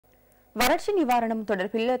வறட்சி நிவாரணம்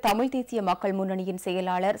தொடர்பில் தமிழ் தேசிய மக்கள் முன்னணியின்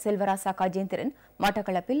செயலாளர் செல்வராசா கஜேந்திரன்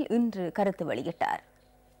மட்டக்களப்பில் இன்று கருத்து வெளியிட்டார்.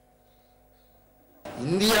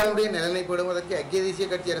 இந்தியாவுடைய நலனை பெறுவதற்கு ஐக்கிய தேசிய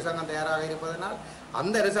கட்சி அரசாங்கம் தயாராக இருப்பதனால்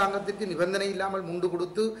அந்த அரசாங்கத்திற்கு நிபந்தனை இல்லாமல் முண்டு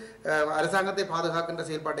கொடுத்து அரசாங்கத்தை பாதுகாக்கின்ற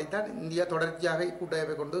செயல்பாட்டைத்தான் இந்தியா தொடர்ச்சியாக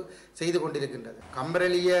கூட்டமைப்பை கொண்டு செய்து கொண்டிருக்கின்றது.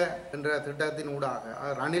 கம்பரலிய என்ற திட்டத்தின்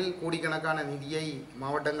ஊடாக ரணில் கோடிக்கணக்கான நிதியை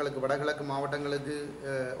மாவட்டங்களுக்கு வடகிழக்கு மாவட்டங்களுக்கு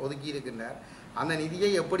ஒதுக்கி இருக்கின்றார். அந்த நிதியை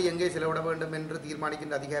எப்படி எங்கே செலவிட வேண்டும் என்று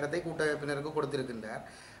தீர்மானிக்கின்ற அதிகாரத்தை கூட்டமைப்பினருக்கு கொடுத்திருக்கின்றார்.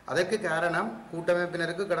 அதற்கு காரணம்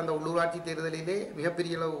கூட்டமைப்பினருக்கு கடந்த உள்ளூராட்சி தேர்தலிலே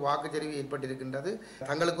மிகப்பெரிய அளவு வாக்குச்சரிவு ஏற்பட்டிருக்கின்றது.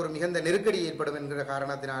 தங்களுக்கு ஒரு மிகுந்த நெருக்கடி ஏற்படும் என்கிற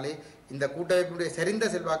காரணத்தினாலே இந்த கூட்டமைப்பினுடைய செறிந்த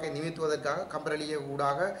செல்வாக்கை நிமித்துவதற்காக கம்பரலிய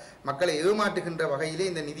ஊடாக மக்களை ஏமாற்றுகின்ற வகையிலே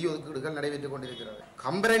இந்த நிதி ஒதுக்கீடுகள் நடைபெற்றுக் கொண்டிருக்கிறது.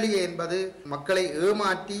 கம்பரலிய என்பது மக்களை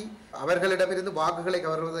ஏமாற்றி அவர்களிடமிருந்து வாக்குகளை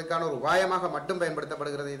கவர்வதற்கான ஒரு உபாயமாக மட்டும்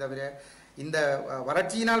பயன்படுத்தப்படுகிறதே தவிர இந்த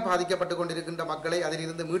வறட்சியினால் பாதிக்கப்பட்டுக் கொண்டிருக்கின்ற மக்களை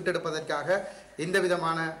அதிலிருந்து மீட்டெடுப்பதற்காக எந்த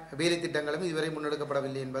விதமான வேலை திட்டங்களும் இதுவரை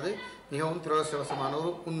முன்னெடுக்கப்படவில்லை என்பது மிகவும் துரதிர்ஷ்டவசமான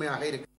ஒரு உண்மையாக இருக்கு.